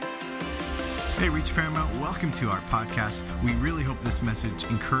Hey, Reach Paramount, welcome to our podcast. We really hope this message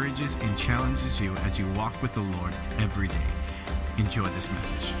encourages and challenges you as you walk with the Lord every day. Enjoy this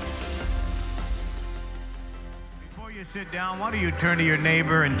message. Before you sit down, why don't you turn to your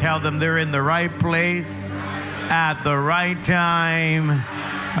neighbor and tell them they're in the right place at the right time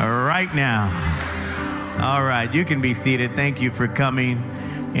right now. All right, you can be seated. Thank you for coming.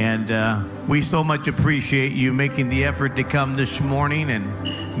 And we so much appreciate you making the effort to come this morning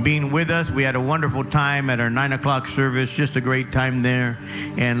and being with us. We had a wonderful time at our 9 o'clock service, just a great time there.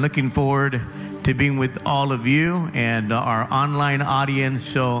 And looking forward to being with all of you and our online audience.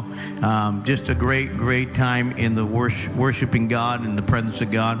 So just a great time in the worshiping God in the presence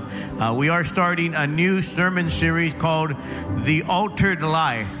of God. We are starting a new sermon series called The Altered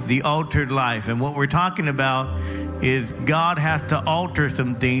Life. The Altered Life. And what we're talking about is God has to alter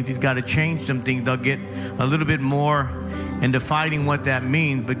some things. He's got to change some things. I'll get a little bit more in defining what that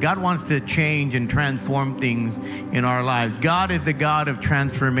means. But God wants to change and transform things in our lives. God is the God of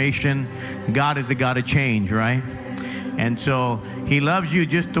transformation. God is the God of change, right? And so He loves you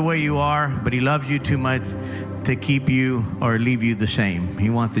just the way you are, but He loves you too much to keep you or leave you the same.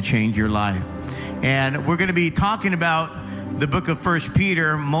 He wants to change your life. And we're going to be talking about the book of 1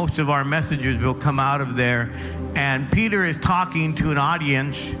 Peter. Most of our messages will come out of there. And Peter is talking to an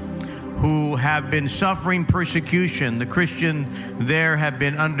audience who have been suffering persecution. The Christians there have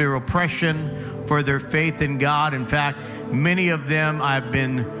been under oppression for their faith in God. In fact, many of them have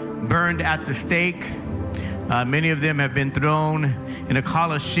been burned at the stake. Many of them have been thrown in a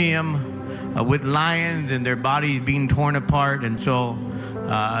coliseum with lions and their bodies being torn apart. And so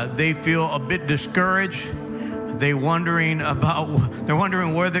they feel a bit discouraged. They're wondering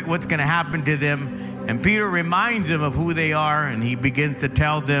what's going to happen to them. And Peter reminds them of who they are, and he begins to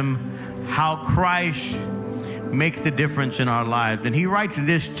tell them how Christ makes the difference in our lives. And he writes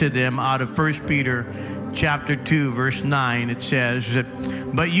this to them out of 1 Peter chapter 2, verse 9. It says,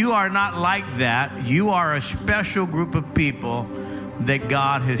 "But you are not like that. You are a special group of people that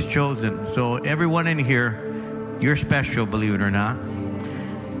God has chosen." So everyone in here, you're special, believe it or not.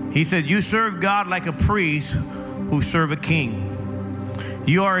 He said, "You serve God like a priest who serve a king.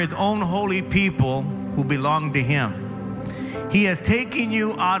 You are His own holy people who belong to Him. He has taken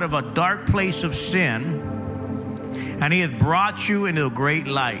you out of a dark place of sin, and He has brought you into a great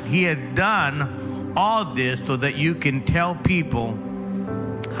light. He has done all this so that you can tell people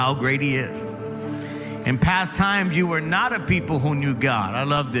how great He is. In past times, you were not a people who knew God." I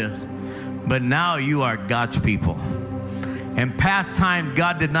love this. "But now you are God's people. In past times,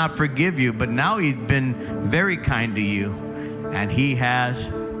 God did not forgive you, but now He's been very kind to you, and He has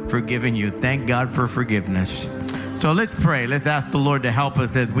forgiven you." Thank God for forgiveness. So let's pray. Let's ask the Lord to help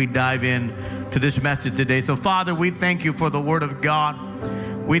us as we dive in to this message today. So Father, we thank you for the Word of God.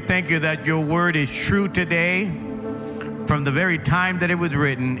 We thank you that your Word is true today. From the very time that it was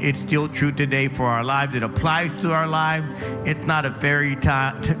written, it's still true today for our lives. It applies to our lives. It's not a fairy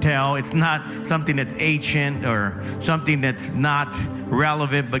tale. It's not something that's ancient or something that's not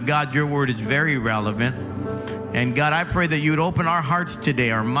relevant. But God, your Word is very relevant. And God, I pray that you would open our hearts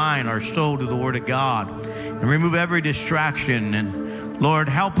today, our mind, our soul to the Word of God, and remove every distraction. And Lord,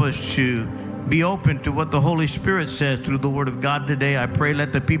 help us to be open to what the Holy Spirit says through the Word of God today. I pray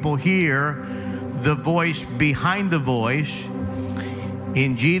let the people hear the voice behind the voice.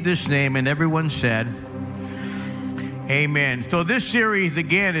 In Jesus' name, and everyone said, amen. So this series,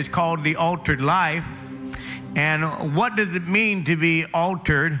 again, is called The Altered Life. And what does it mean to be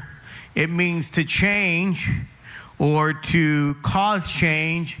altered? It means to change or to cause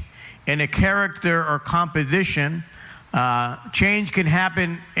change in a character or composition. Change can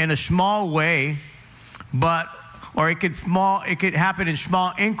happen in a small way, or it could happen in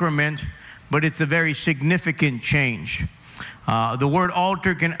small increments, but it's a very significant change. The word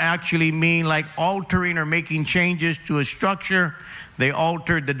alter can actually mean like altering or making changes to a structure. They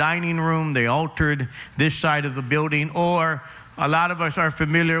altered the dining room. They altered this side of the building. Or a lot of us are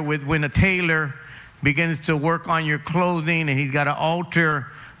familiar with when a tailor begins to work on your clothing, and he's got to alter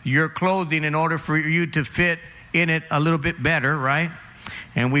your clothing in order for you to fit in it a little bit better, right?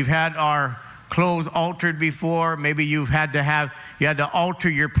 And we've had our clothes altered before. Maybe you had to alter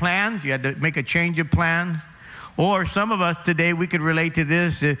your plans. You had to make a change of plan. Or some of us today, we could relate to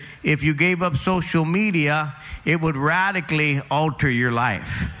this. If you gave up social media, it would radically alter your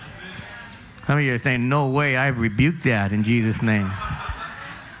life. Some of you are saying, no way, I rebuke that in Jesus' name.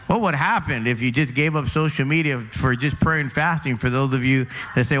 What would happen if you just gave up social media for just prayer and fasting? For those of you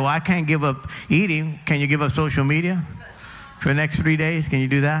that say, well, I can't give up eating. Can you give up social media for the next 3 days? Can you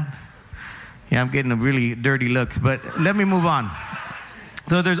do that? Yeah, I'm getting a really dirty looks, but let me move on.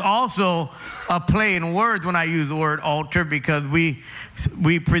 So there's also a play in words when I use the word altar, because we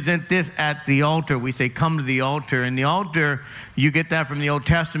present this at the altar. We say, come to the altar. And the altar, you get that from the Old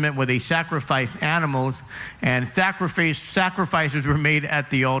Testament, where they sacrifice animals, and sacrifices were made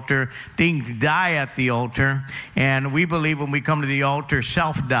at the altar. Things die at the altar. And we believe when we come to the altar,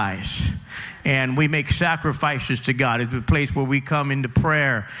 self dies. And we make sacrifices to God. It's a place where we come into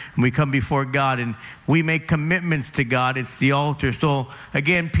prayer and we come before God and we make commitments to God. It's the altar. So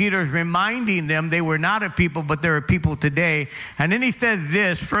again, Peter's reminding them they were not a people, but they're a people today. And then he says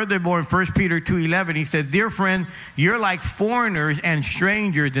this, furthermore, in 1 Peter 2:11, he says, dear friend, you're like foreigners and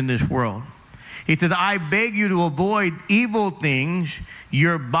strangers in this world. He says, I beg you to avoid evil things.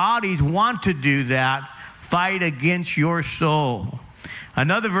 Your bodies want to do that. Fight against your soul.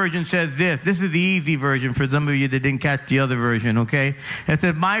 Another version says this. This is the easy version for some of you that didn't catch the other version, okay? It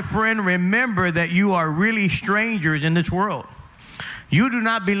says, my friend, remember that you are really strangers in this world. You do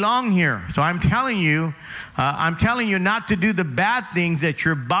not belong here. So I'm telling you not to do the bad things that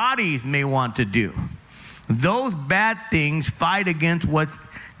your bodies may want to do. Those bad things fight against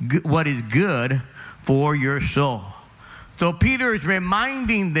what is good for your soul. So Peter is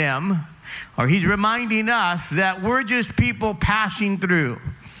reminding them, or he's reminding us, that we're just people passing through,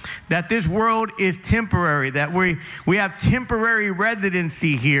 that this world is temporary, that we have temporary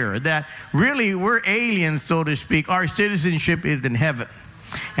residency here, that really we're aliens, so to speak. Our citizenship is in heaven.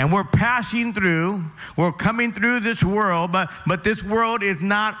 And we're passing through, we're coming through this world, but this world is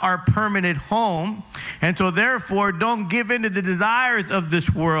not our permanent home. And so therefore, don't give in to the desires of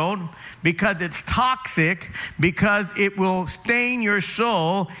this world, because it's toxic, because it will stain your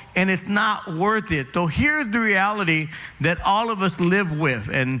soul, and it's not worth it. So here's the reality that all of us live with,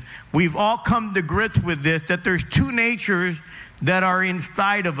 and we've all come to grips with this, that there's two natures that are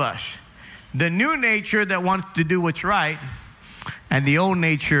inside of us. The new nature that wants to do what's right, and the old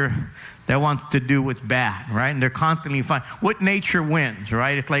nature that wants to do what's bad, right? And they're constantly fighting. What nature wins,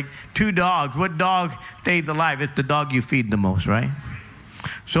 right? It's like two dogs. What dog stays alive? It's the dog you feed the most, right?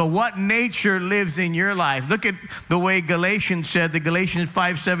 So what nature lives in your life? Look at the way Galatians said, the Galatians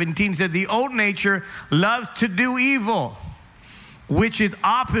 5:17 said, the old nature loves to do evil, which is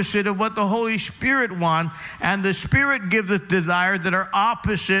opposite of what the Holy Spirit wants. And the Spirit gives us desires that are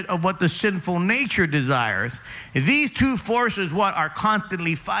opposite of what the sinful nature desires. These two forces, are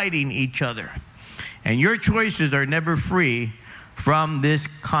constantly fighting each other. And your choices are never free from this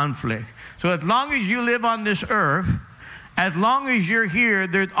conflict. So as long as you live on this earth, as long as you're here,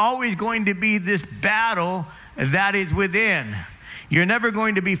 there's always going to be this battle that is within. You're never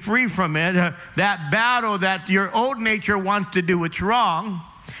going to be free from it. That battle that your old nature wants to do what's wrong,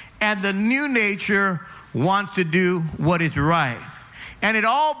 and the new nature wants to do what is right. And it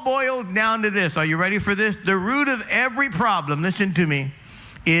all boils down to this. Are you ready for this? The root of every problem, listen to me,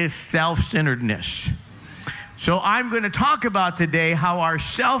 is self-centeredness. So I'm going to talk about today how our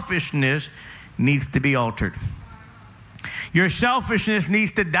selfishness needs to be altered. Your selfishness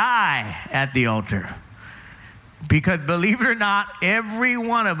needs to die at the altar. Because believe it or not, every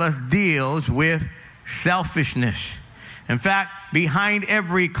one of us deals with selfishness. In fact, behind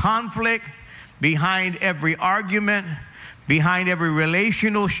every conflict, behind every argument, behind every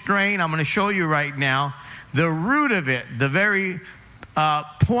relational strain, I'm going to show you right now, the root of it, the very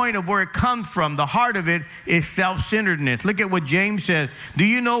point of where it comes from, the heart of it is self-centeredness. Look at what James said. Do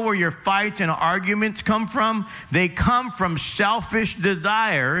you know where your fights and arguments come from? They come from selfish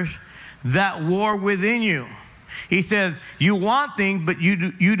desires that war within you. He says, you want things, but you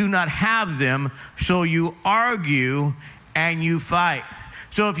do not have them, so you argue and you fight.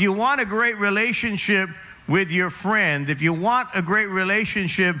 So if you want a great relationship with your friends, if you want a great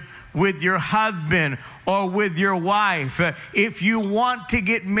relationship with your husband or with your wife, if you want to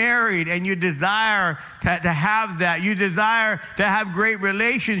get married and you desire to have that, you desire to have great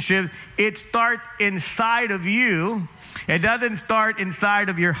relationships, it starts inside of you. It doesn't start inside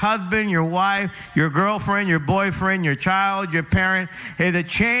of your husband, your wife, your girlfriend, your boyfriend, your child, your parent. Hey, the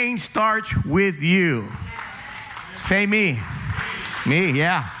change starts with you. Say me. Me,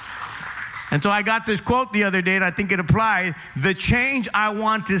 yeah. And so I got this quote the other day, and I think it applies. The change I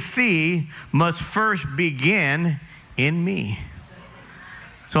want to see must first begin in me.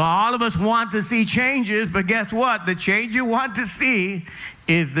 So all of us want to see changes, but guess what? The change you want to see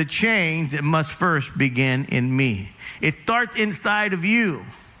is the change that must first begin in me. It starts inside of you.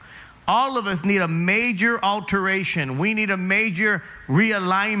 All of us need a major alteration. We need a major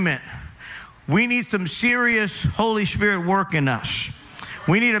realignment. We need some serious Holy Spirit work in us.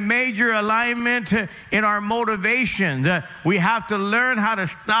 We need a major alignment in our motivations. We have to learn how to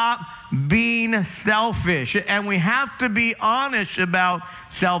stop being selfish. And we have to be honest about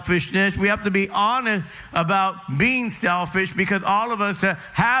selfishness. We have to be honest about being selfish, because all of us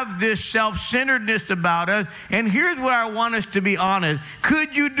have this self-centeredness about us. And here's where I want us to be honest.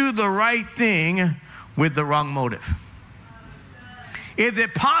 Could you do the right thing with the wrong motive? Is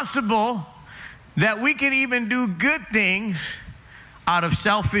it possible that we can even do good things out of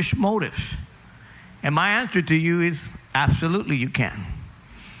selfish motives? And my answer to you is absolutely you can.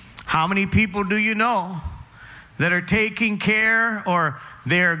 How many people do you know that are taking care, or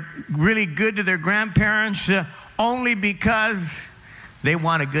they're really good to their grandparents only because they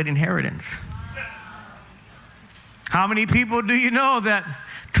want a good inheritance? How many people do you know that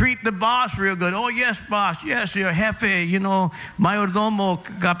treat the boss real good? Oh, yes, boss. Yes, your jefe,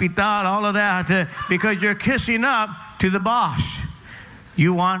 mayordomo, capital, all of that, because you're kissing up to the boss.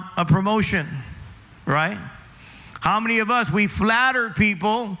 You want a promotion, right? How many of us, we flatter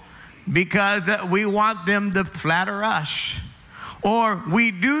people because we want them to flatter us? Or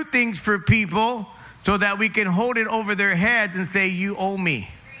we do things for people so that we can hold it over their heads and say, you owe me.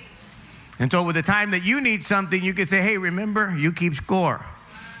 And so with the time that you need something, you can say, hey, remember, you keep score.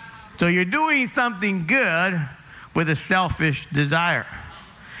 So you're doing something good with a selfish desire.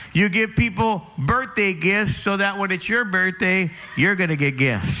 You give people birthday gifts so that when it's your birthday, you're going to get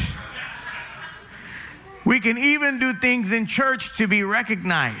gifts. We can even do things in church to be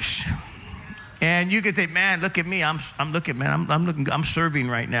recognized. And you can say, man, look at me. I'm serving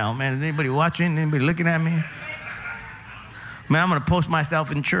right now. Man, is anybody watching? Anybody looking at me? Man, I'm going to post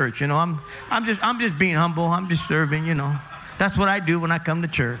myself in church. I'm just being humble. I'm just serving, That's what I do when I come to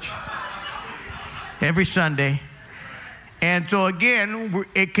church. Every Sunday. And so again,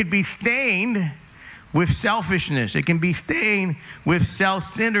 it could be stained with selfishness. It can be stained with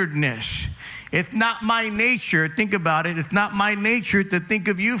self-centeredness. It's not my nature. Think about it. It's not my nature to think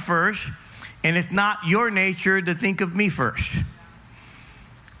of you first. And it's not your nature to think of me first.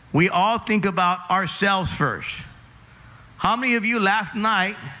 We all think about ourselves first. How many of you last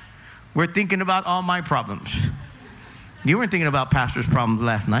night were thinking about all my problems? You weren't thinking about Pastor's problems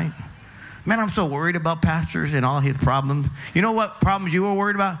last night. Man, I'm so worried about Pastor's and all his problems. You know what problems you were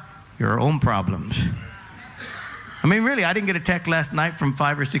worried about? Your own problems. I mean, really, I didn't get a text last night from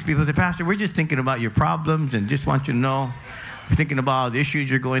 5 or 6 people who said, Pastor, we're just thinking about your problems and just want you to know, we're thinking about the issues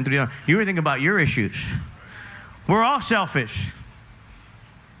you're going through. You were thinking about your issues. We're all selfish.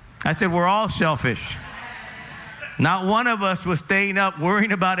 I said, we're all selfish. Not one of us was staying up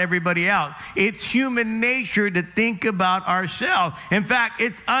worrying about everybody else. It's human nature to think about ourselves. In fact,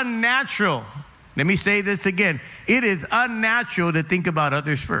 it's unnatural. Let me say this again. It is unnatural to think about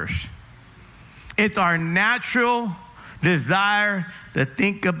others first. It's our natural desire to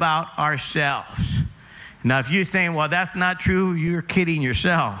think about ourselves. Now, if you're saying, well, that's not true, you're kidding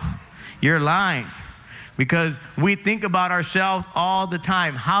yourself. You're lying. Because we think about ourselves all the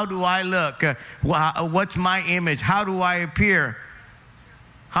time. How do I look? What's my image? How do I appear?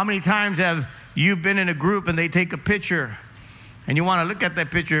 How many times have you been in a group and they take a picture and you want to look at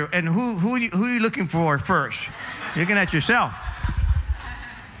that picture, and who are you looking for first? You're looking at yourself.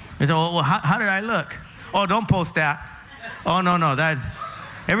 And so, well, how did I look? Oh, don't post that. Oh, no, that.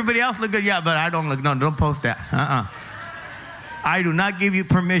 Everybody else look good, yeah, but I don't look. No, don't post that. I do not give you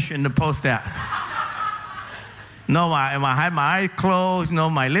permission to post that. No, I had my eyes closed. No,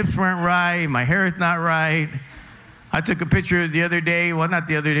 my lips weren't right. My hair is not right. I took a picture the other day. Well, not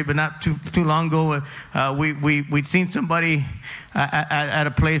the other day, but not too long ago. We'd seen somebody at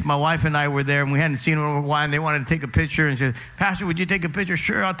a place. My wife and I were there, and we hadn't seen them in a while, and they wanted to take a picture. And she said, Pastor, would you take a picture?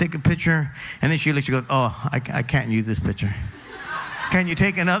 Sure, I'll take a picture. And then she goes, oh, I can't use this picture. Can you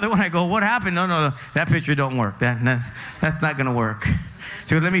take another one? I go, what happened? No, that picture don't work. That's not going to work.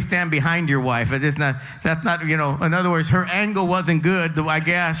 She goes, let me stand behind your wife. That's not, in other words, her angle wasn't good, I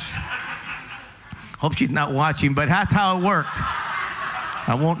guess. Hope she's not watching, but that's how it worked.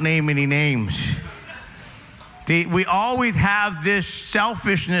 I won't name any names. See, we always have this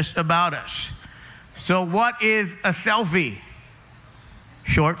selfishness about us. So what is a selfie?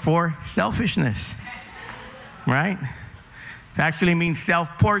 Short for selfishness, right? It actually means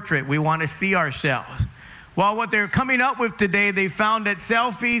self-portrait. We want to see ourselves. Well, what they're coming up with today, they found that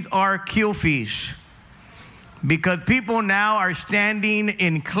selfies are kilfies. Because people now are standing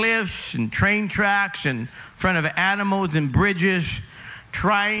in cliffs and train tracks in front of animals and bridges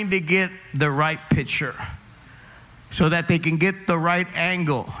trying to get the right picture so that they can get the right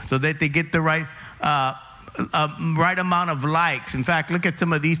angle, so that they get the right amount of likes. In fact, look at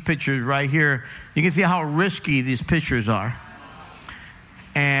some of these pictures right here. You can see how risky these pictures are.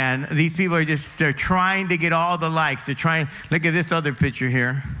 And these people are they're trying to get all the likes. Look at this other picture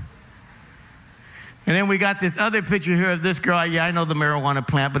here. And then we got this other picture here of this girl. Yeah, I know the marijuana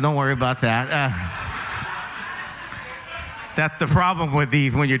plant, but don't worry about that. That's the problem with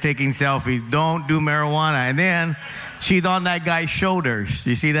these when you're taking selfies. Don't do marijuana. And then she's on that guy's shoulders.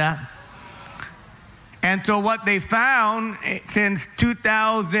 You see that? And so what they found since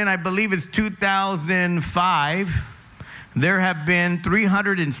 2000, I believe it's 2005, there have been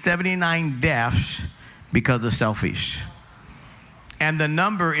 379 deaths because of selfies. And the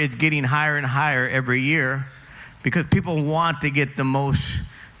number is getting higher and higher every year because people want to get the most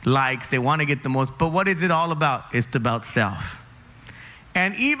likes. They want to get the most. But what is it all about? It's about self.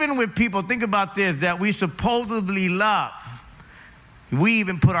 And even with people, think about this, that we supposedly love, we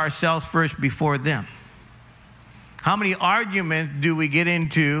even put ourselves first before them. How many arguments do we get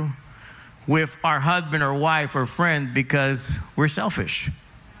into with our husband or wife or friends because we're selfish?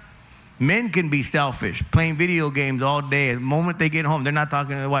 Men can be selfish, playing video games all day. The moment they get home, they're not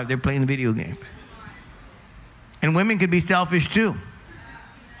talking to their wife, they're playing the video games. And women can be selfish too.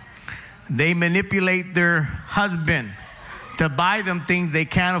 They manipulate their husband to buy them things they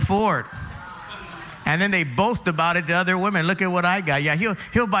can't afford. And then they boast about it to other women. Look at what I got. Yeah,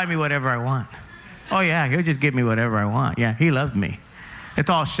 he'll buy me whatever I want. Oh yeah, he'll just give me whatever I want. Yeah, he loves me. It's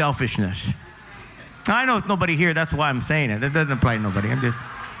all selfishness. I know it's nobody here, that's why I'm saying it. It doesn't apply to nobody. I'm just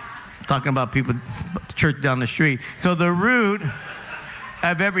talking about people, church down the street. So the root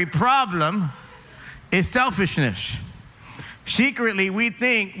of every problem is selfishness. Secretly, we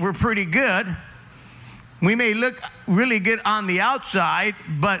think we're pretty good. We may look really good on the outside,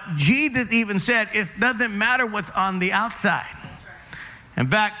 but Jesus even said it doesn't matter what's on the outside. In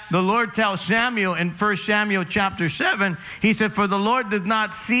fact, the Lord tells Samuel in 1 Samuel chapter 7, he said, for the Lord does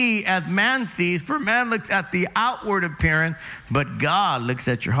not see as man sees, for man looks at the outward appearance, but God looks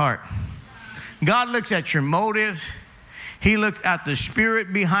at your heart. God looks at your motives. He looks at the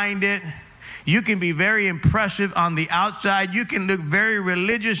spirit behind it. You can be very impressive on the outside. You can look very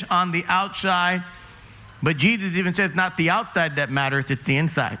religious on the outside. But Jesus even says not the outside that matters, it's the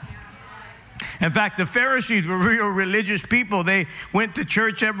inside. In fact, the Pharisees were real religious people. They went to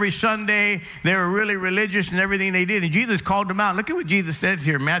church every Sunday. They were really religious in everything they did. And Jesus called them out. Look at what Jesus says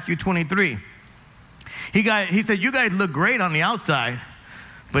here, Matthew 23. He said, you guys look great on the outside,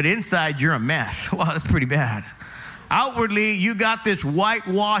 but inside you're a mess. Wow, that's pretty bad. Outwardly, you got this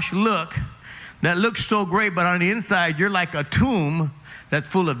whitewashed look that looks so great, but on the inside, you're like a tomb that's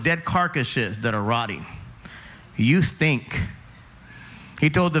full of dead carcasses that are rotting. You stink. He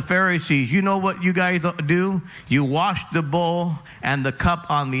told the Pharisees, you know what you guys do? You wash the bowl and the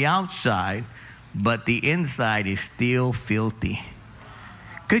cup on the outside, but the inside is still filthy.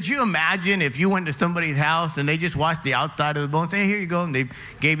 Could you imagine if you went to somebody's house and they just washed the outside of the bowl and say, hey, here you go, and they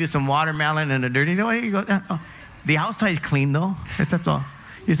gave you some watermelon and a dirty, oh, here you go. Oh, the outside is clean though. That's all.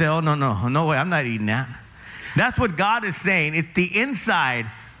 You say, oh, no way, I'm not eating that. That's what God is saying. It's the inside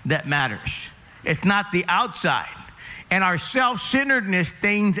that matters. It's not the outside. And our self-centeredness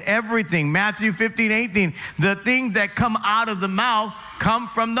stains everything. Matthew 15:18, the things that come out of the mouth come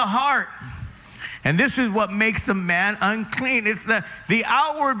from the heart. And this is what makes a man unclean. It's the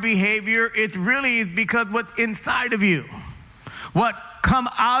outward behavior, it really is because what's inside of you. What come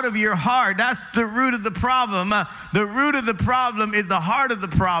out of your heart, that's the root of the problem. The root of the problem is the heart of the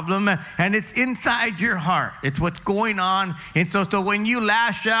problem, and it's inside your heart. It's what's going on. And so when you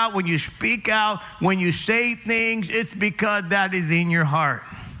lash out, when you speak out, when you say things, it's because that is in your heart.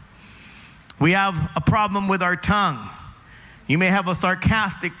 We have a problem with our tongue. You may have a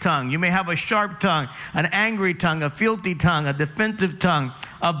sarcastic tongue. You may have a sharp tongue, an angry tongue, a filthy tongue, a defensive tongue,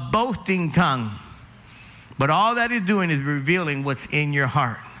 a boasting tongue. But all that is doing is revealing what's in your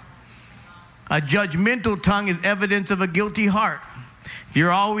heart. A judgmental tongue is evidence of a guilty heart. If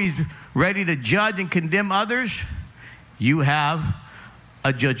you're always ready to judge and condemn others, you have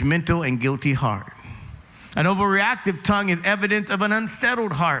a judgmental and guilty heart. An overreactive tongue is evidence of an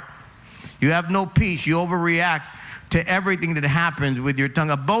unsettled heart. You have no peace. You overreact to everything that happens with your tongue.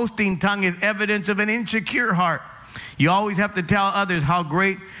 A boasting tongue is evidence of an insecure heart. You always have to tell others how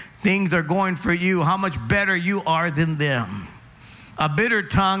great things are going for you, how much better you are than them. A bitter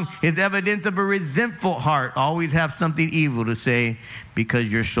tongue is evidence of a resentful heart. Always have something evil to say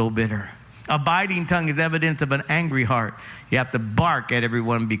because you're so bitter. A biting tongue is evidence of an angry heart. You have to bark at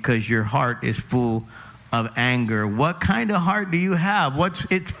everyone because your heart is full of anger. What kind of heart do you have? What's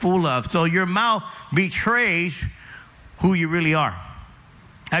it full of? So your mouth betrays who you really are.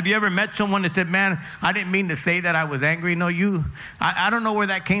 Have you ever met someone that said, man, I didn't mean to say that I was angry? No, I don't know where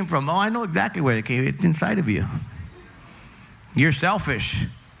that came from. Oh, I know exactly where it came. It's inside of you. you're selfish.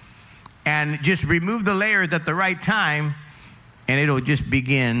 And just remove the layers at the right time, and it'll just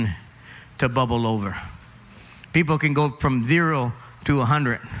begin to bubble over. People can go from 0 to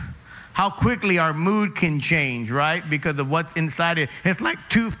 100. How quickly our mood can change, right? Because of what's inside it. It's like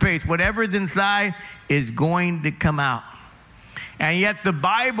toothpaste. Whatever's inside is going to come out. And yet the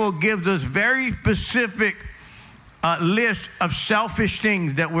Bible gives us very specific list of selfish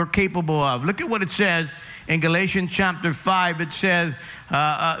things that we're capable of. Look at what it says in Galatians chapter 5. It says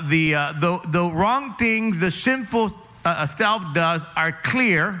the wrong things the sinful self does are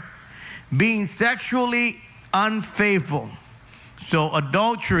clear, being sexually unfaithful. So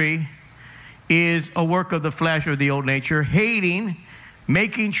adultery is a work of the flesh or the old nature. Hating,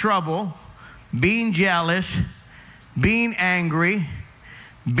 making trouble, being jealous, being angry,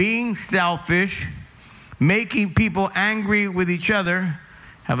 being selfish, making people angry with each other.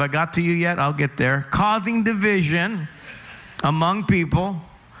 Have I got to you yet? I'll get there. Causing division among people,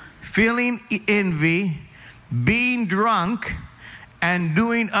 feeling envy, being drunk, and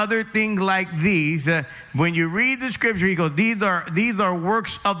doing other things like these. When you read the scripture, he goes, these are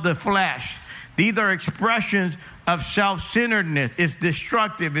works of the flesh. These are expressions of self-centeredness. It's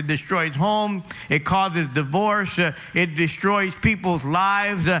destructive. It destroys home. It causes divorce. It destroys people's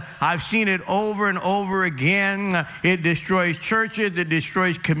lives. I've seen it over and over again. It destroys churches. It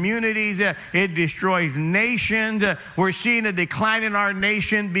destroys communities. It destroys nations. We're seeing a decline in our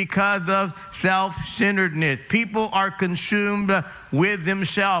nation because of self-centeredness. People are consumed with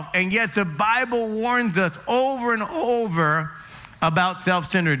themselves. And yet the Bible warns us over and over about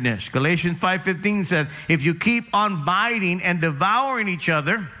self-centeredness. Galatians 5:15 says, if you keep on biting and devouring each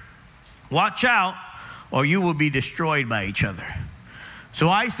other, watch out, or you will be destroyed by each other. So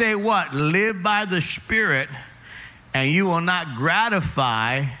I say what? Live by the Spirit, and you will not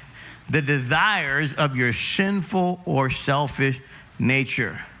gratify the desires of your sinful or selfish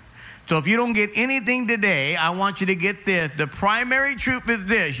nature. So if you don't get anything today, I want you to get this. The primary truth is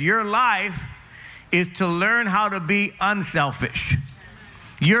this: your life is to learn how to be unselfish.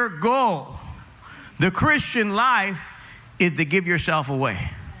 Your goal, the Christian life, is to give yourself away.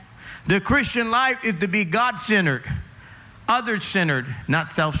 The Christian life is to be God-centered, other-centered, not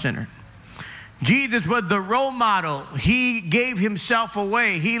self-centered. Jesus was the role model. He gave himself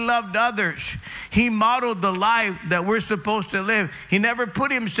away. He loved others. He modeled the life that we're supposed to live. He never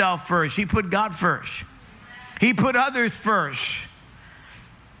put himself first. He put God first. He put others first.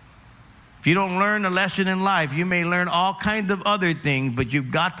 If you don't learn a lesson in life, you may learn all kinds of other things, but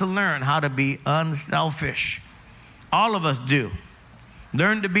you've got to learn how to be unselfish. All of us do.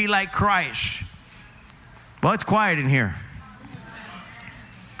 Learn to be like Christ. Well, it's quiet in here.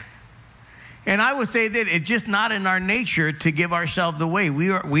 And I would say that it's just not in our nature to give ourselves away.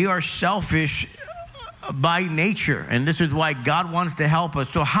 We are selfish by nature, and this is why God wants to help us.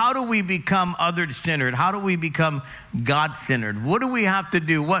 So how do we become other-centered? How do we become God-centered? What do we have to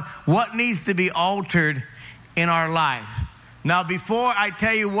do? What needs to be altered in our life? Now, before I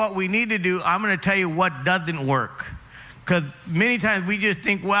tell you what we need to do, I'm going to tell you what doesn't work. Because many times we just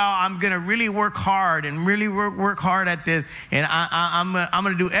think, well, I'm going to really work hard and really work hard at this, and I'm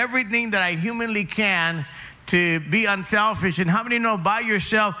going to do everything that I humanly can to be unselfish. And how many know by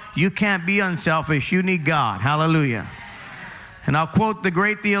yourself you can't be unselfish? You need God. Hallelujah. And I'll quote the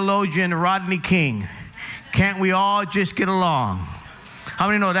great theologian Rodney King. Can't we all just get along? How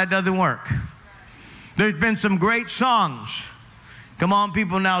many know that doesn't work? There's been some great songs. Come on,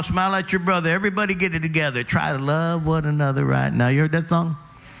 people, now smile at your brother. Everybody get it together. Try to love one another right now. You heard that song?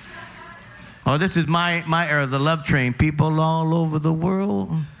 Oh, this is my era, the love train. People all over the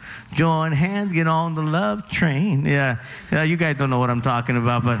world, join hands, get on the love train. Yeah, you guys don't know what I'm talking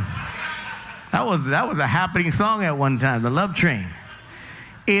about, but that was a happening song at one time, the love train.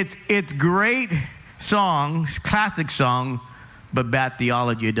 It's great songs, classic song, but bad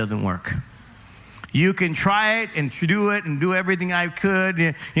theology. It doesn't work. You can try it and do everything I could.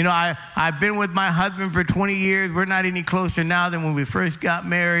 You know, I've been with my husband for 20 years. We're not any closer now than when we first got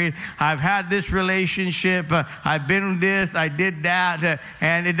married. I've had this relationship. I've been with this. I did that.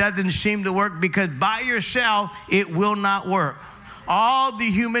 And it doesn't seem to work because by yourself, it will not work. All the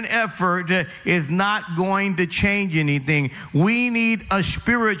human effort is not going to change anything. We need a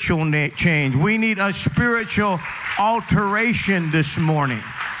spiritual change. We need a spiritual alteration this morning.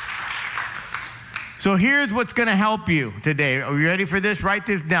 So here's what's going to help you today. Are you ready for this? Write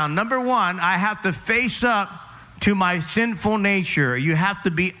this down. Number one, I have to face up to my sinful nature. You have to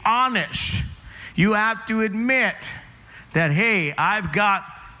be honest. You have to admit that, hey, I've got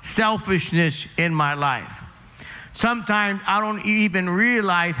selfishness in my life. Sometimes I don't even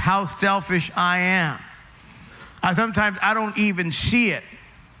realize how selfish I am. Sometimes I don't even see it.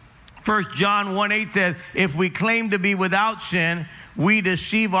 1 John 1:8 says, if we claim to be without sin, we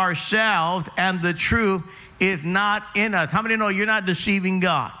deceive ourselves and the truth is not in us. How many know you're not deceiving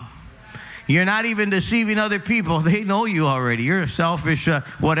God? You're not even deceiving other people. They know you already. You're a selfish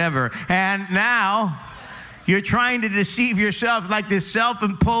whatever. And now you're trying to deceive yourself, like this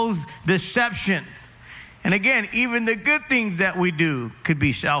self-imposed deception. And again, even the good things that we do could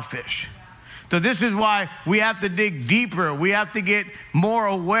be selfish. So this is why we have to dig deeper. We have to get more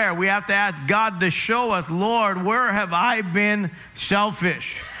aware. We have to ask God to show us, Lord, where have I been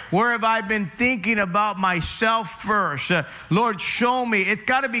selfish? Where have I been thinking about myself first? Lord, show me. It's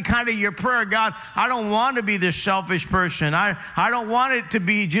got to be kind of your prayer. God, I don't want to be this selfish person. I don't want it to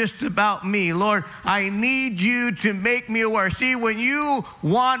be just about me. Lord, I need you to make me aware. See, when you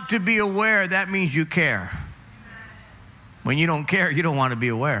want to be aware, that means you care. When you don't care, you don't want to be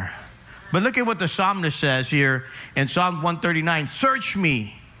aware. But look at what the psalmist says here in Psalm 139. Search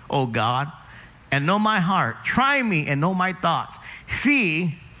me, O God, and know my heart. Try me and know my thoughts.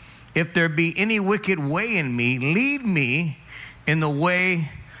 See if there be any wicked way in me. Lead me in the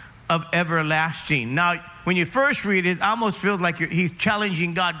way of everlasting. Now, when you first read it, it almost feels like he's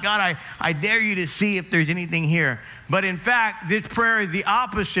challenging God. God, I dare you to see if there's anything here. But in fact, this prayer is the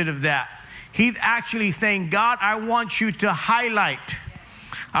opposite of that. He's actually saying, God, I want you to highlight.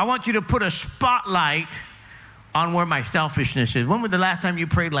 I want you to put a spotlight on where my selfishness is. When was the last time you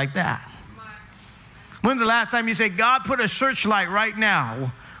prayed like that? When was the last time you said, God, put a searchlight right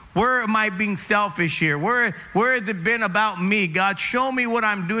now? Where am I being selfish here? Where has it been about me? God, show me what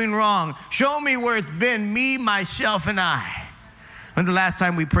I'm doing wrong. Show me where it's been me, myself, and I. When the last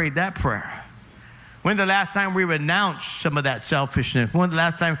time we prayed that prayer? When the last time we renounced some of that selfishness? When the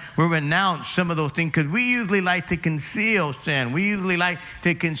last time we renounced some of those things? Because we usually like to conceal sin. We usually like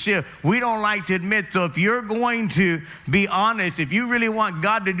to conceal. We don't like to admit. So if you're going to be honest, if you really want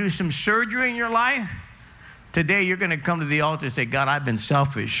God to do some surgery in your life, today you're going to come to the altar and say, God, I've been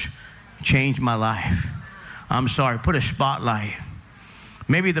selfish. Change my life. I'm sorry. Put a spotlight.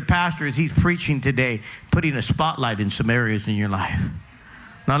 Maybe the pastor, as he's preaching today, putting a spotlight in some areas in your life.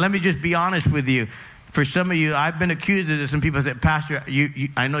 Now, let me just be honest with you. For some of you, I've been accused of this, and people said, Pastor,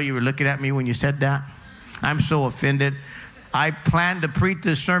 I know you were looking at me when you said that. I'm so offended. I planned to preach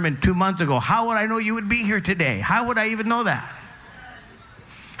this sermon 2 months ago. How would I know you would be here today? How would I even know that?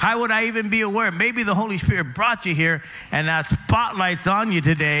 How would I even be aware? Maybe the Holy Spirit brought you here, and that spotlight's on you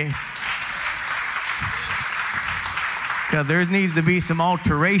today. Because there needs to be some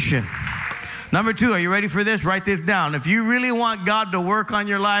alteration. Number 2, are you ready for this? Write this down. If you really want God to work on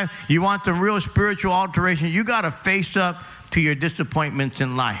your life, you want the real spiritual alteration, you got to face up to your disappointments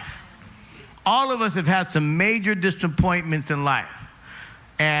in life. All of us have had some major disappointments in life.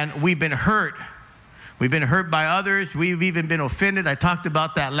 And we've been hurt. We've been hurt by others. We've even been offended. I talked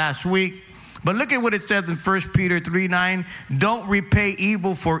about that last week. But look at what it says in 1 Peter 3:9. Don't repay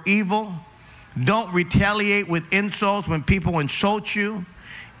evil for evil. Don't retaliate with insults when people insult you.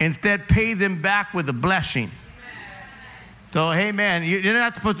 Instead, pay them back with a blessing. So, hey, man, you're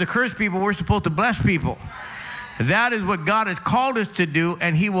not supposed to curse people. We're supposed to bless people. That is what God has called us to do,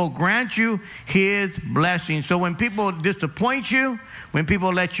 and he will grant you his blessing. So when people disappoint you, when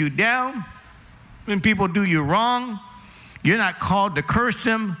people let you down, when people do you wrong, you're not called to curse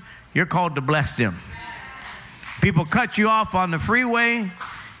them. You're called to bless them. People cut you off on the freeway.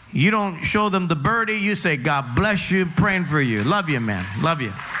 You don't show them the birdie. You say, God bless you, praying for you. Love you, man. Love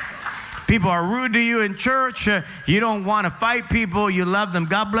you. People are rude to you in church. You don't want to fight people. You love them.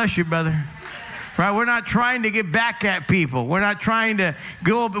 God bless you, brother. Right? We're not trying to get back at people. We're not trying to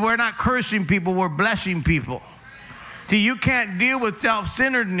go, we're not cursing people. We're blessing people. See, you can't deal with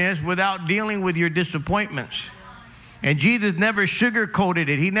self-centeredness without dealing with your disappointments. And Jesus never sugarcoated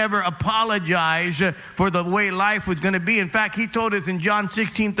it. He never apologized for the way life was going to be. In fact, he told us in John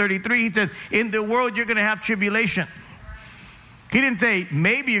 16:33, he said, in the world you're going to have tribulation. He didn't say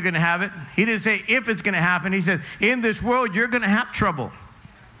maybe you're going to have it. He didn't say if it's going to happen. He said, in this world you're going to have trouble.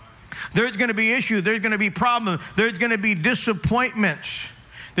 There's going to be issues. There's going to be problems. There's going to be disappointments.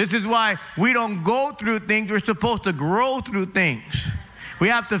 This is why we don't go through things. We're supposed to grow through things. We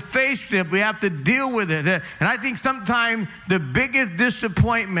have to face it. We have to deal with it. And I think sometimes the biggest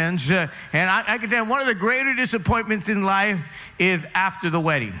disappointments, and I can tell you, one of the greater disappointments in life is after the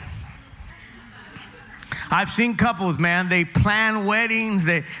wedding. I've seen couples, man, they plan weddings.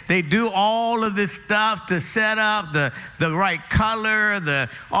 They do all of this stuff to set up the right color,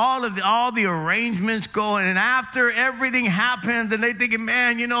 all the arrangements going. And after everything happens, and they thinking,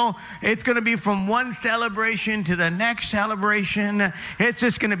 man, it's going to be from one celebration to the next celebration. It's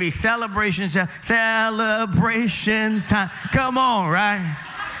just going to be celebration time. Come on, right?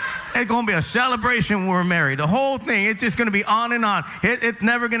 It's going to be a celebration when we're married. The whole thing, it's just going to be on and on. It's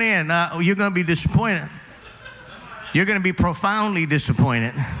never going to end. You're going to be disappointed. You're going to be profoundly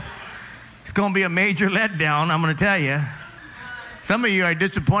disappointed. It's going to be a major letdown, I'm going to tell you. Some of you are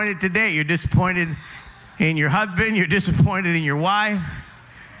disappointed today. You're disappointed in your husband. You're disappointed in your wife.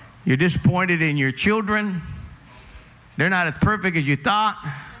 You're disappointed in your children. They're not as perfect as you thought.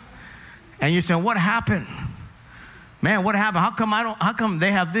 And you're saying, what happened? Man, what happened? How come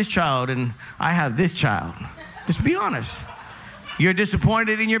they have this child and I have this child? Just be honest. You're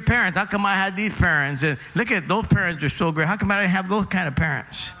disappointed in your parents. How come I had these parents? And look at those parents are so great. How come I didn't have those kind of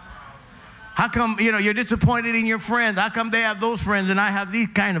parents? How come, you're disappointed in your friends? How come they have those friends and I have these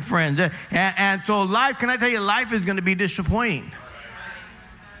kind of friends? And so life, can I tell you, life is going to be disappointing.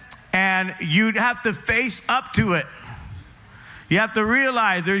 And you'd have to face up to it. You have to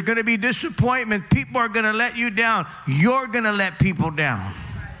realize there's going to be disappointment. People are going to let you down. You're going to let people down.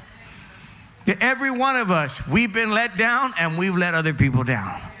 Every one of us, we've been let down and we've let other people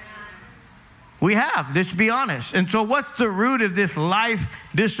down. We have, just to be honest. And so what's the root of this life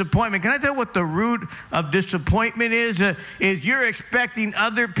disappointment? Can I tell you what the root of disappointment is? Is you're expecting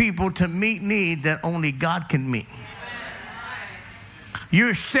other people to meet needs that only God can meet.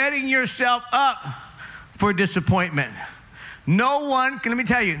 You're setting yourself up for disappointment. No one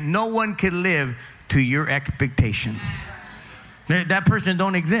can live to your expectation. That person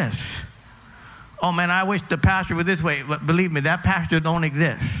don't exist. Oh man, I wish the pastor was this way. But believe me, that pastor don't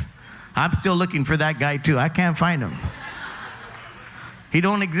exist. I'm still looking for that guy too. I can't find him. He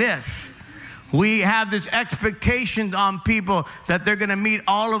don't exist. We have this expectation on people that they're going to meet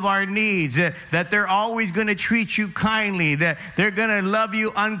all of our needs, that they're always going to treat you kindly, that they're going to love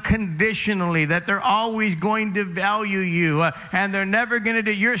you unconditionally, that they're always going to value you, and they're never going to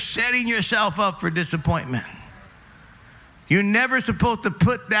do. You're setting yourself up for disappointment. You're never supposed to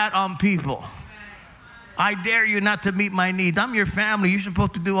put that on people. I dare you not to meet my needs. I'm your family. You're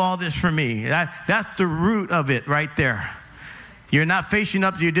supposed to do all this for me. That's the root of it right there. You're not facing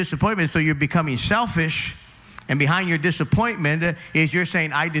up to your disappointment, so you're becoming selfish. And behind your disappointment is you're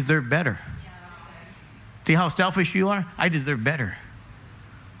saying, I deserve better. See how selfish you are? I deserve better.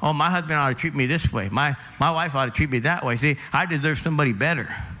 Oh, my husband ought to treat me this way. My wife ought to treat me that way. See, I deserve somebody better.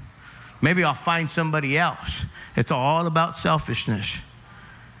 Maybe I'll find somebody else. It's all about selfishness.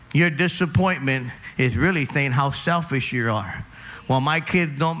 Your disappointment is really saying how selfish you are. Well, my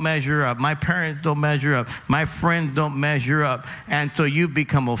kids don't measure up. My parents don't measure up. My friends don't measure up. And so you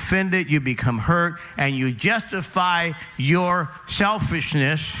become offended, you become hurt, and you justify your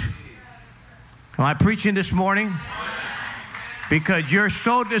selfishness. Am I preaching this morning? Because you're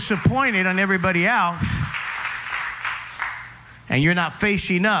so disappointed on everybody else, and you're not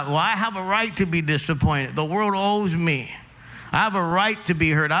facing up. Well, I have a right to be disappointed. The world owes me. I have a right to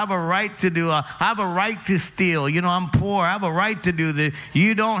be hurt. I have a right to do. I have a right to steal. I'm poor. I have a right to do this.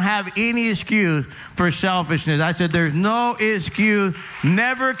 You don't have any excuse for selfishness. I said there's no excuse.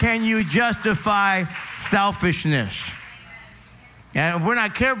 Never can you justify selfishness. And if we're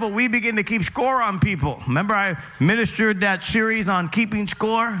not careful, we begin to keep score on people. Remember I ministered that series on keeping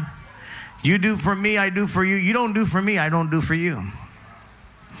score? You do for me, I do for you. You don't do for me, I don't do for you.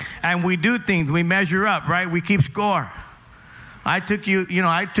 And we do things. We measure up, right? We keep score. I took you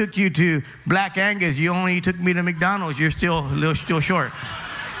to Black Angus. You only took me to McDonald's. You're still short.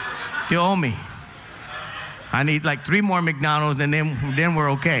 Still owe me. I need like 3 more McDonald's, and then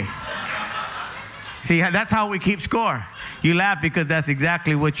we're okay. See, that's how we keep score. You laugh because that's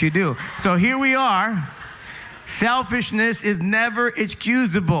exactly what you do. So here we are. Selfishness is never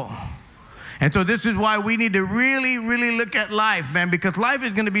excusable. And so this is why we need to really, really look at life, man, because life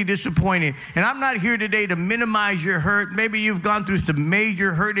is going to be disappointing. And I'm not here today to minimize your hurt. Maybe you've gone through some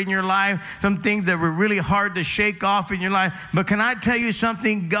major hurt in your life, some things that were really hard to shake off in your life. But can I tell you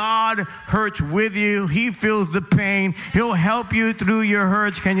something? God hurts with you. He feels the pain. He'll help you through your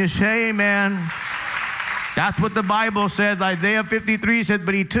hurts. Can you say amen? That's what the Bible says. Isaiah 53 said,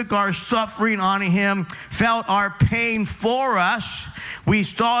 but he took our suffering on him, felt our pain for us. We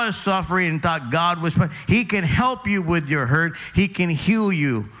saw his suffering and thought God was. He can help you with your hurt. He can heal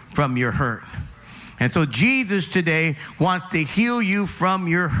you from your hurt. And so Jesus today wants to heal you from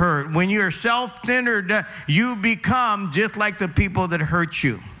your hurt. When you're self-centered, you become just like the people that hurt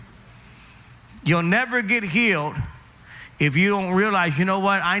you. You'll never get healed if you don't realize, you know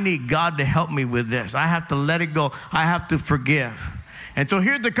what, I need God to help me with this. I have to let it go. I have to forgive. And so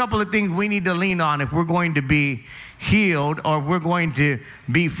here's a couple of things we need to lean on if we're going to be healed or we're going to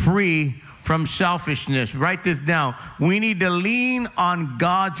be free from selfishness. Write this down. We need to lean on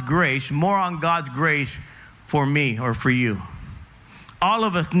God's grace, more on God's grace for me or for you. All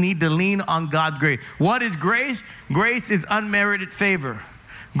of us need to lean on God's grace. What is grace? Grace is unmerited favor.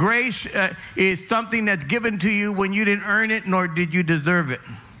 Grace is something that's given to you when you didn't earn it, nor did you deserve it.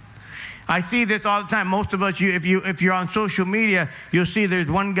 I see this all the time. Most of us, if you're on social media, you'll see there's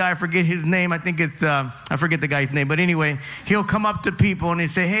one guy, I forget his name. I think it's, I forget the guy's name. But anyway, he'll come up to people and he'll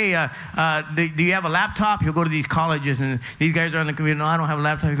say, hey, do you have a laptop? He'll go to these colleges and these guys are on the computer. No, I don't have a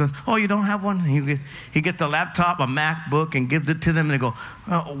laptop. He goes, oh, you don't have one? And he gets a laptop, a MacBook, and gives it to them. And they go,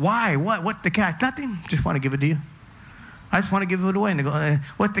 why? What's the catch? Nothing. Just want to give it to you. I just want to give it away. And they go,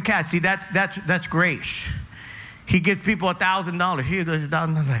 what's the catch? See, that's grace. He gives people $1,000. Here goes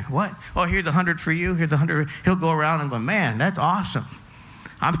 $1,000. Like, what? Oh, here's 100 for you. Here's 100. He'll go around and go, man, that's awesome.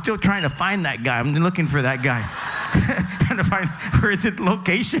 I'm still trying to find that guy. I'm looking for that guy. Trying to find where is his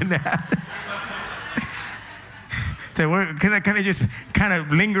location at. So can I just kind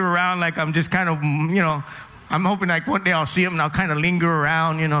of linger around like I'm just kind of, I'm hoping like one day I'll see him and I'll kind of linger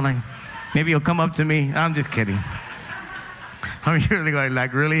around, like maybe he'll come up to me. I'm just kidding. I'm usually going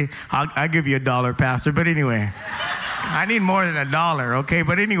like, really? I'll give you $1, Pastor. But anyway, I need more than $1, okay?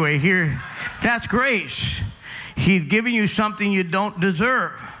 But anyway, here, that's grace. He's giving you something you don't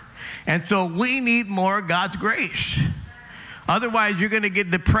deserve. And so we need more of God's grace. Otherwise, you're going to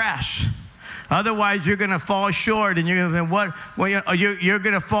get depressed. Otherwise, you're going to fall short. And you're going to say, what? Well, you're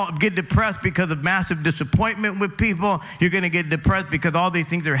going to get depressed because of massive disappointment with people. You're going to get depressed because all these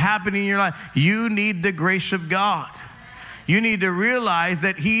things are happening in your life. You need the grace of God. You need to realize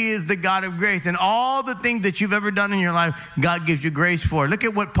that He is the God of grace. And all the things that you've ever done in your life, God gives you grace for. Look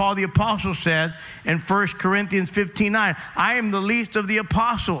at what Paul the Apostle said in 1 Corinthians 15:9. I am the least of the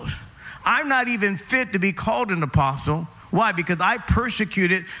apostles. I'm not even fit to be called an apostle. Why? Because I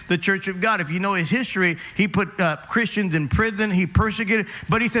persecuted the church of God. If you know his history, he put Christians in prison. He persecuted.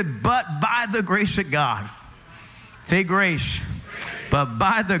 But he said, but by the grace of God. Say grace. But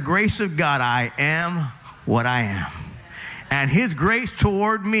by the grace of God, I am what I am. And his grace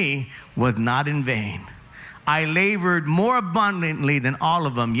toward me was not in vain. I labored more abundantly than all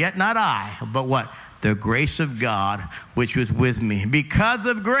of them, yet not I, but what? The grace of God, which was with me. Because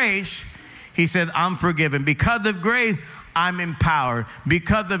of grace, he said, I'm forgiven. Because of grace, I'm empowered.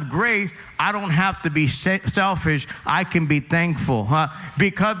 Because of grace, I don't have to be selfish. I can be thankful.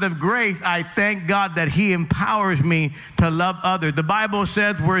 Because of grace, I thank God that he empowers me to love others. The Bible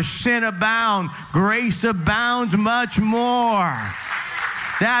says where sin abounds, grace abounds much more.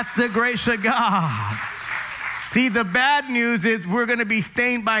 That's the grace of God. See, the bad news is we're going to be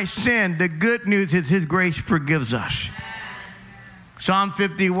stained by sin. The good news is his grace forgives us. Psalm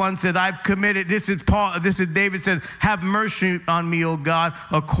 51 says, I've committed, this is David says, have mercy on me, O God,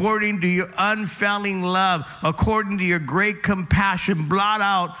 according to your unfailing love, according to your great compassion, blot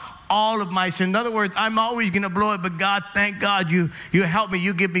out all of my sin. In other words, I'm always going to blow it, but God, thank God you help me,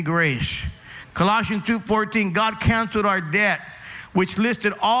 you give me grace. Colossians 2:14, God canceled our debt, which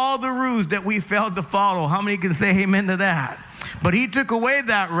listed all the rules that we failed to follow. How many can say amen to that? But he took away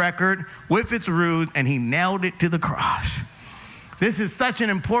that record with its rules, and he nailed it to the cross. This is such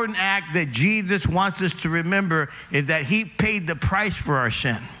an important act that Jesus wants us to remember, is that he paid the price for our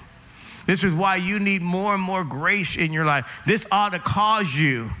sin. This is why you need more and more grace in your life. This ought to cause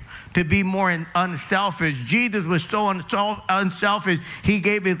you to be more unselfish. Jesus was so unselfish, he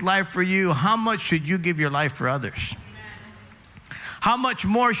gave his life for you. How much should you give your life for others? How much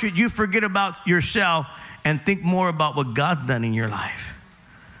more should you forget about yourself and think more about what God's done in your life?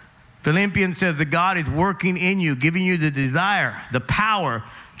 Philippians says that God is working in you, giving you the desire, the power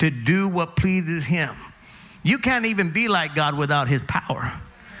to do what pleases him. You can't even be like God without his power,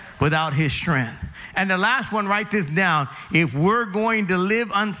 without his strength. And the last one, write this down. If we're going to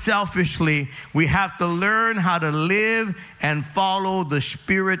live unselfishly, we have to learn how to live and follow the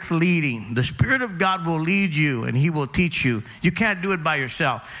Spirit's leading. The Spirit of God will lead you and he will teach you. You can't do it by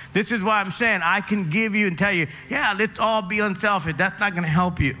yourself. This is why I'm saying I can give you and tell you, yeah, let's all be unselfish. That's not going to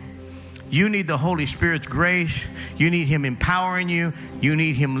help you. You need the Holy Spirit's grace. You need him empowering you. You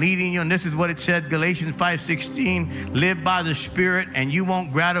need him leading you. And this is what it said, Galatians 5:16, live by the Spirit and you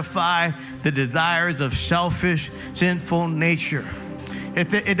won't gratify the desires of selfish, sinful nature.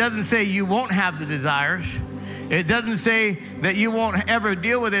 It doesn't say you won't have the desires. It doesn't say that you won't ever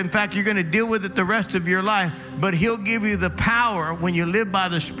deal with it. In fact, you're going to deal with it the rest of your life. But he'll give you the power when you live by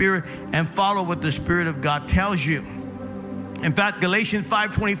the Spirit and follow what the Spirit of God tells you. In fact, Galatians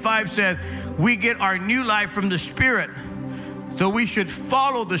 5:25 said, we get our new life from the Spirit. So we should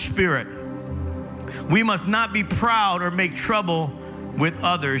follow the Spirit. We must not be proud or make trouble with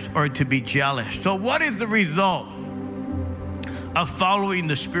others or to be jealous. So what is the result of following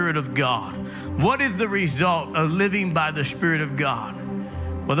the Spirit of God? What is the result of living by the Spirit of God?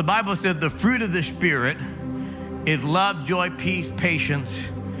 Well, the Bible says the fruit of the Spirit is love, joy, peace, patience,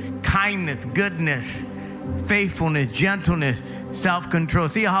 kindness, goodness, faithfulness, gentleness, self-control.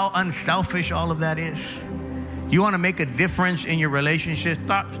 See how unselfish all of that is? You want to make a difference in your relationship?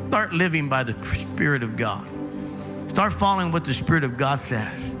 Start living by the Spirit of God. Start following what the Spirit of God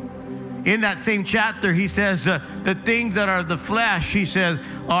says. In that same chapter, he says the things that are the flesh, he says,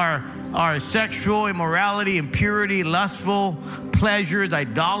 are sexual immorality, impurity, lustful pleasures,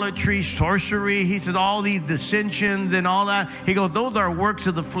 idolatry, sorcery. He says all these dissensions and all that. He goes, those are works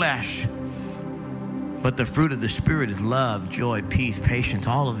of the flesh. But the fruit of the Spirit is love, joy, peace, patience,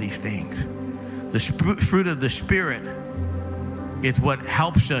 all of these things. The fruit of the Spirit is what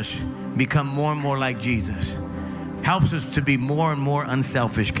helps us become more and more like Jesus. Helps us to be more and more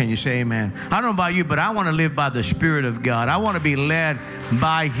unselfish. Can you say amen? I don't know about you, but I want to live by the Spirit of God. I want to be led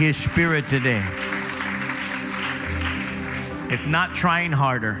by His Spirit today. It's not trying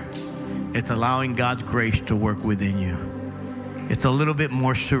harder. It's allowing God's grace to work within you. It's a little bit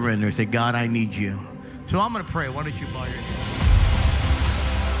more surrender. Say, God, I need you. So I'm going to pray. Why don't you bow your head?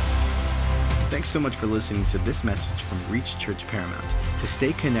 Thanks so much for listening to this message from Reach Church Paramount. To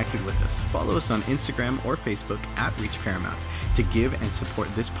stay connected with us, follow us on Instagram or Facebook at Reach Paramount. To give and support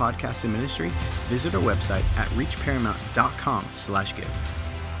this podcast and ministry, visit our website at reachparamount.com/give.